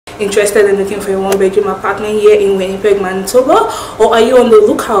interested in looking for a one-bedroom apartment here in Winnipeg, Manitoba? Or are you on the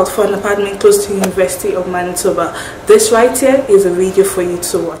lookout for an apartment close to University of Manitoba? This right here is a video for you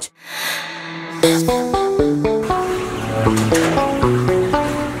to watch.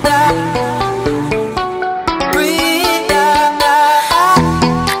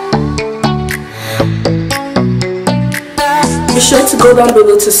 Be sure to go down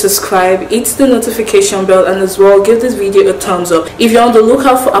below to subscribe, hit the notification bell, and as well give this video a thumbs up. If you're on the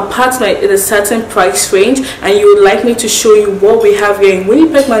lookout for apartment in a certain price range and you would like me to show you what we have here in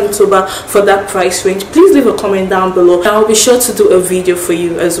Winnipeg, Manitoba for that price range, please leave a comment down below and I'll be sure to do a video for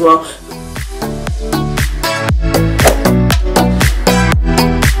you as well.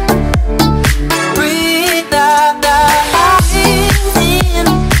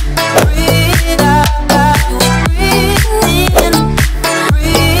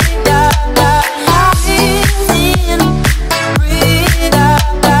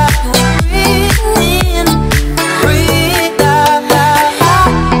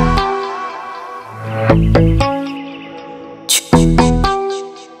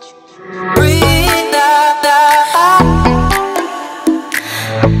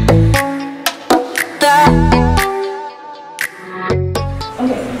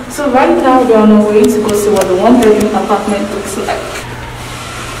 So right now we're on our way to go see what the one-bedroom apartment looks like.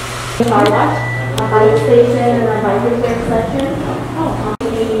 Starbuck, a fire station, and a bike repair section.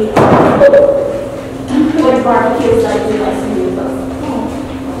 What barbecue is like in Western Utah.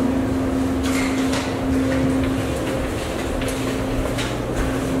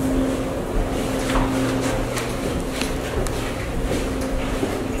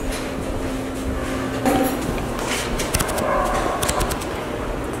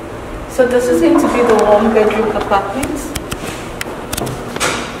 So this is going to be the one-bedroom apartment.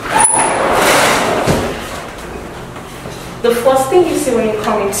 The first thing you see when you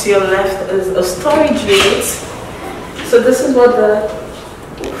come into your left is a storage unit. So this is what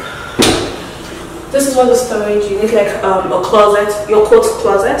the storage unit, like a closet, your coat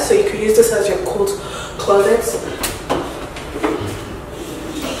closet. So you could use this as your coat closet.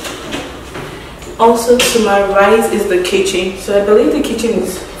 Also to my right is the kitchen. So I believe the kitchen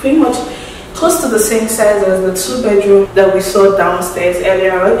is pretty much close to the same size as the two-bedroom that we saw downstairs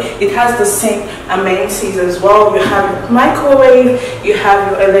earlier on. It has the same amenities as well. You have your microwave, you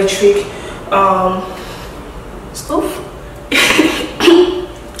have your electric stove,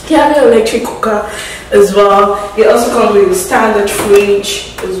 you have your electric cooker as well. It also comes with a standard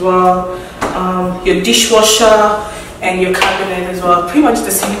fridge as well, your dishwasher, and your cabinet as well. Pretty much the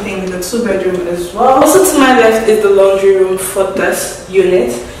same thing with the two-bedroom as well. Also to my left is the laundry room for this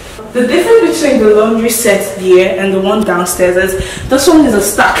unit. The difference between the laundry set here and the one downstairs is this one is a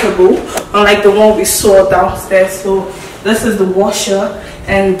stackable, unlike the one we saw downstairs. So this is the washer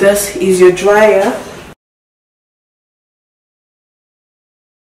and this is your dryer.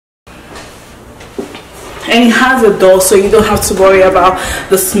 And it has a door, so you don't have to worry about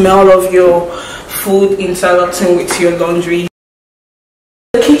the smell of your food interacting with your laundry.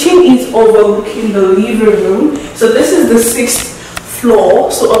 The kitchen is overlooking the living room. So this is the 6th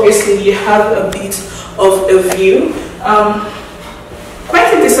floor, so obviously you have a bit of a view.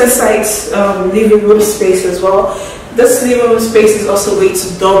 Quite a decent size living room space as well. This living room space is also going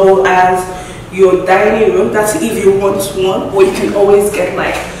to double as your dining room. That's if you want one, or you can always get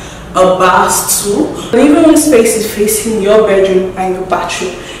like a bath too. The living room space is facing your bedroom and your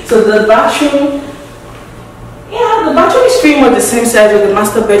bathroom. So the bathroom, the bathroom is pretty much the same size as the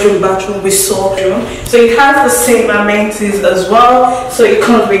master bedroom bathroom we saw. So it has the same amenities as well. So it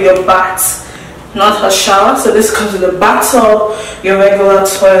comes with your bath, not a shower. So this comes with a bathtub, your regular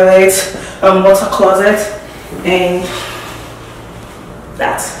toilet, water closet, and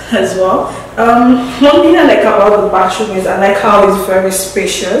that as well. One thing I like about the bathroom is I like how it's very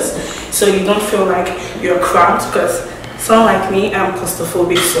spacious, so you don't feel like you're cramped, because someone like me, I'm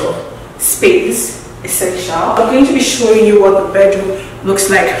claustrophobic, so space essential. I'm going to be showing you what the bedroom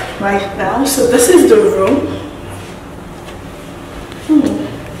looks like right now. So this is the room.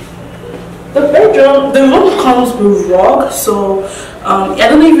 The room comes with rug, so I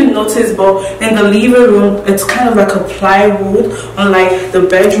don't even notice, but in the living room it's kind of like a plywood, unlike the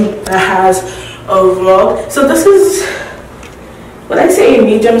bedroom that has a rug. So this is what I say a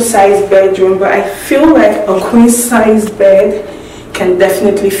medium-sized bedroom, but I feel like a queen-sized bed can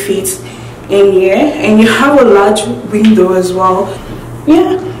definitely fit in here, and you have a large window as well.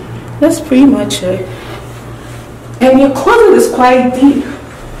 Yeah, that's pretty much it. And your closet is quite deep.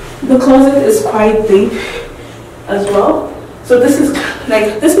 The closet is quite deep as well. So this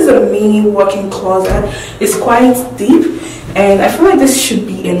is a mini walk-in closet. It's quite deep, and I feel like this should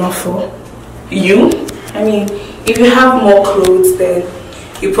be enough for you. I mean, if you have more clothes, then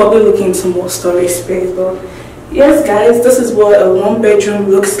you're probably looking into more storage space. But yes guys, this is what a 1-bedroom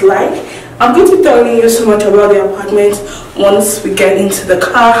looks like. I'm going to be telling you so much about the apartment once we get into the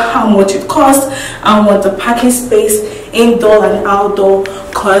car, how much it costs, and what the parking space, indoor and outdoor,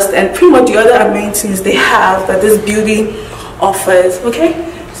 cost, and pretty much the other amenities they have that this building offers. Okay,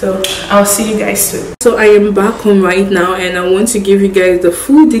 so I'll see you guys soon. So I am back home right now, and I want to give you guys the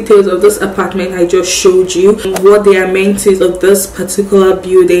full details of this apartment I just showed you, what the amenities of this particular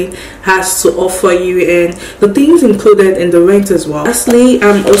building has to offer you, and the things included in the rent as well. Lastly,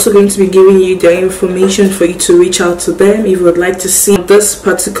 I'm also going to be giving you their information for you to reach out to them if you would like to see this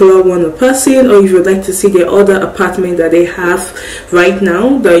particular one in person, or if you would like to see the other apartment that they have right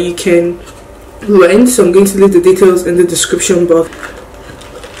now that you can rent. So I'm going to leave the details in the description box.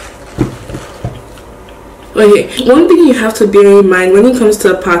 Okay, one thing you have to bear in mind when it comes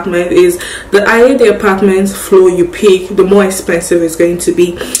to apartment is the higher the apartment floor you pick, the more expensive it's going to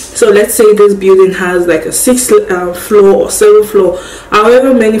be. So let's say this building has like a 6th floor or 7th floor,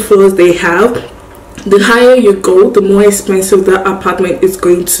 however many floors they have, the higher you go, the more expensive that apartment is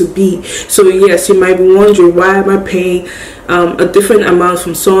going to be. So yes, you might be wondering, why am I paying a different amount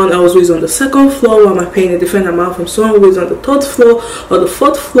from someone else who is on the 2nd floor? Why am I paying a different amount from someone who is on the 3rd floor or the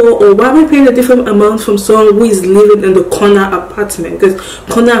 4th floor? Or why am I paying a different amount from someone who is living in the corner apartment? Because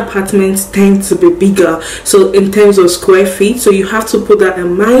corner apartments tend to be bigger, so in terms of square feet. So you have to put that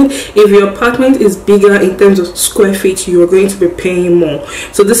in mind. If your apartment is bigger in terms of square feet, you are going to be paying more.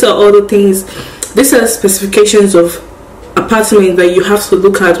 So these are all the things, these are specifications of apartment that you have to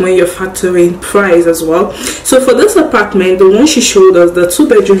look at when you're factoring price as well. So for this apartment, the one she showed us, the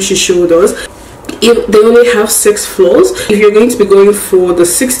 2-bedroom she showed us, if they only have 6 floors, if you're going to be going for the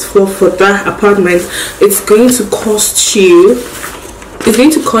 6th floor for that apartment, it's going to cost you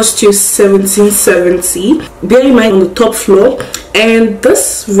 $1770. Bear in mind, on the top floor, and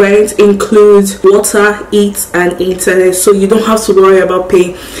this rent includes water, heat and internet, so you don't have to worry about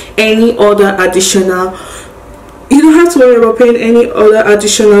paying any other additional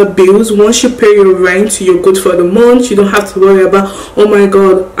bills. Once you pay your rent, you're good for the month. You don't have to worry about, oh my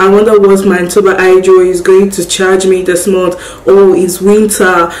god, I wonder what Manitoba Hydro is going to charge me this month. Oh, it's winter,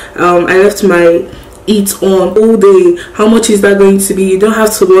 I left my heat on all day, how much is that going to be? You don't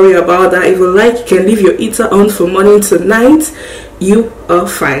have to worry about that. If you like, you can leave your heater on from morning to night, you are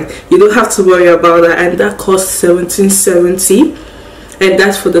fine. You don't have to worry about that, and that costs $1770, and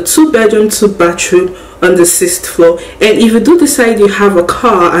that's for the 2-bedroom 2-bathroom on the 6th floor. And if you do decide you have a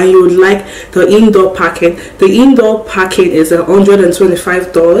car and you would like the indoor parking is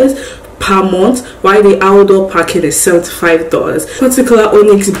 $125 per month, while the outdoor parking is $75. Particular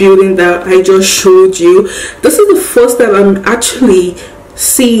ONYX building that I just showed you, this is the first time I'm actually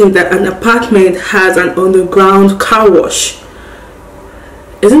seeing that an apartment has an underground car wash.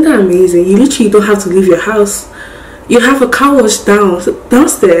 Isn't that amazing? You literally don't have to leave your house. You have a car wash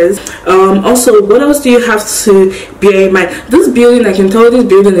downstairs. Also, what else do you have to bear in mind? This building, I can tell you, this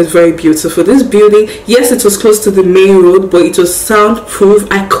building is very beautiful. This building, yes, it was close to the main road, but it was soundproof.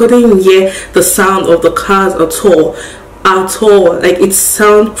 I couldn't hear the sound of the cars at all. Like, it's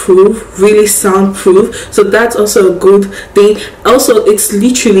soundproof, really soundproof, so that's also a good thing. Also, it's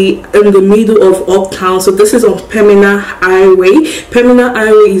literally in the middle of uptown, so this is on Pembina Highway. Pembina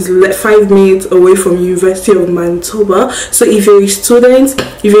Highway is 5 minutes away from University of Manitoba. So if you're a student,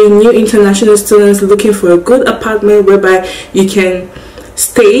 if you're a new international student looking for a good apartment whereby you can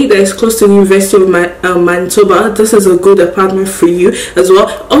stay that is close to the University of Manitoba, this is a good apartment for you as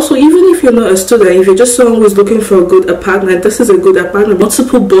well. Also, even if you're not a student, if you're just someone who's looking for a good apartment, this is a good apartment.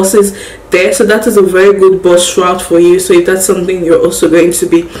 Multiple buses there, so that is a very good bus route for you. So if that's something you're also going to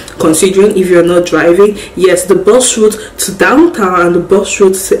be considering if you're not driving, yes, the bus route to downtown and the bus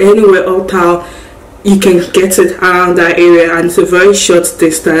route to anywhere uptown, you can get it around that area, and it's a very short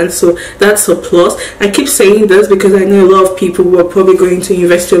distance, so that's a plus. I keep saying this because I know a lot of people who are probably going to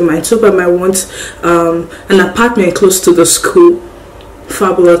University of Manitoba might want an apartment close to the school.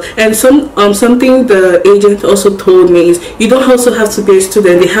 Fabulous. And something the agent also told me is you don't also have to be a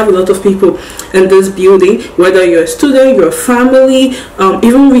student. They have a lot of people in this building, whether you're a student, you're a family,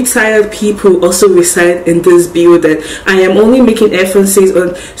 even retired people also reside in this building. I am only making emphasis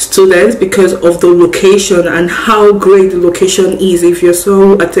on students because of the location and how great the location is if you're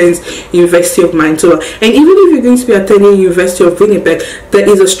someone who attends University of Manitoba. And even if you're going to be attending University of Winnipeg, there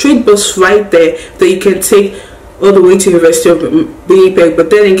is a straight bus right there that you can take all the way to University of Winnipeg. But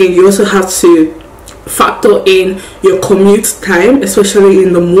then again, you also have to factor in your commute time, especially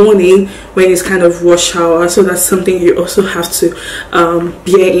in the morning when it's kind of rush hour. So that's something you also have to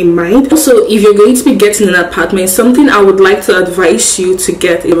bear in mind. Also, if you're going to be getting an apartment, something I would like to advise you to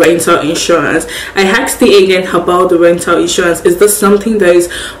get a rental insurance. I asked the agent about the rental insurance. Is this something that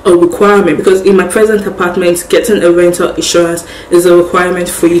is a requirement? Because in my present apartment, getting a rental insurance is a requirement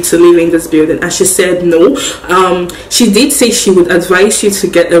for you to live in this building, and she said no. She did say she would advise you to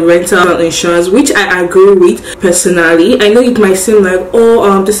get a rental insurance, which I agree with personally. I know it might seem like,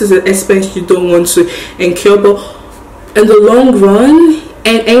 oh, this is an expense you don't want to incur, but in the long run,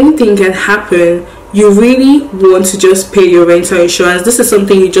 and anything can happen, you really want to just pay your rental insurance. This is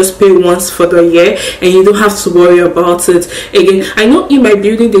something you just pay once for the year, and you don't have to worry about it again. I know in my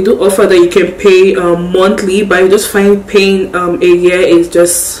building they do offer that you can pay monthly, but I just find paying a year is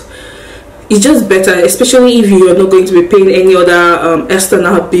just, it's just better, especially if you are not going to be paying any other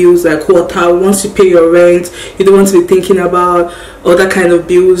external bills like water. Once you pay your rent, you don't want to be thinking about other kind of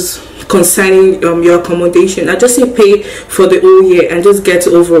bills concerning your accommodation. I just say pay for the whole year and just get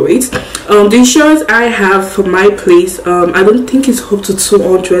over it. The insurance I have for my place, I don't think it's up to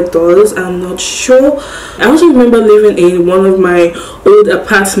 $200. I'm not sure. I also remember living in one of my old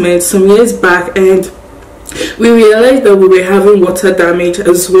apartments some years back, and we realized that we were having water damage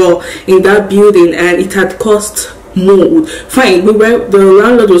as well in that building, and it had cost mold. Fine, the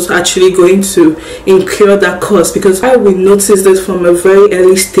landlord was actually going to incur that cost, because we noticed it from a very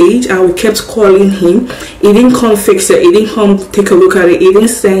early stage, and we kept calling him. He didn't come fix it, he didn't come take a look at it, he didn't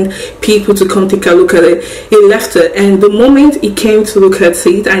send people to come take a look at it. He left it, and the moment he came to look at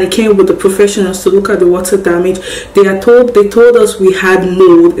it, and he came with the professionals to look at the water damage, they told us we had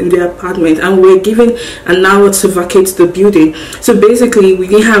mold in the apartment, and we were given an hour to vacate the building. So basically we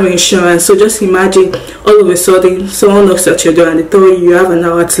didn't have insurance. So just imagine, all of a sudden someone knocks at your door and they tell you have an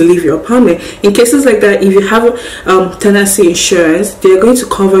hour to leave your apartment. In cases like that, if you have tenancy insurance, they're going to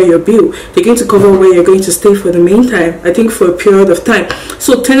cover your bill. They're going to cover where you're going to stay for the meantime, I think for a period of time.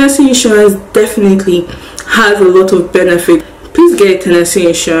 So tenancy insurance definitely has a lot of benefit. Please get tenancy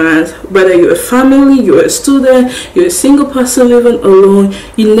insurance. Whether you're a family, you're a student, you're a single person living alone,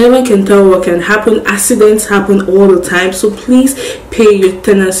 you never can tell what can happen. Accidents happen all the time, so please pay your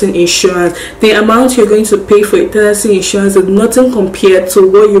tenancy insurance. The amount you're going to pay for your tenancy insurance is nothing compared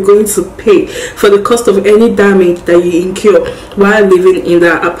to what you're going to pay for the cost of any damage that you incur while living in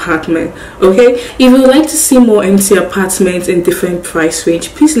that apartment. Okay, if you would like to see more empty apartments in different price range,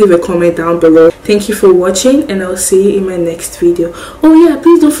 please leave a comment down below. Thank you for watching, and I'll see you in my next video. Oh yeah,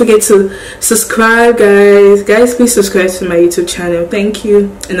 please don't forget to subscribe, guys. Please subscribe to my YouTube channel. Thank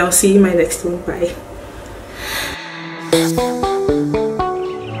you, and I'll see you in my next one. Bye.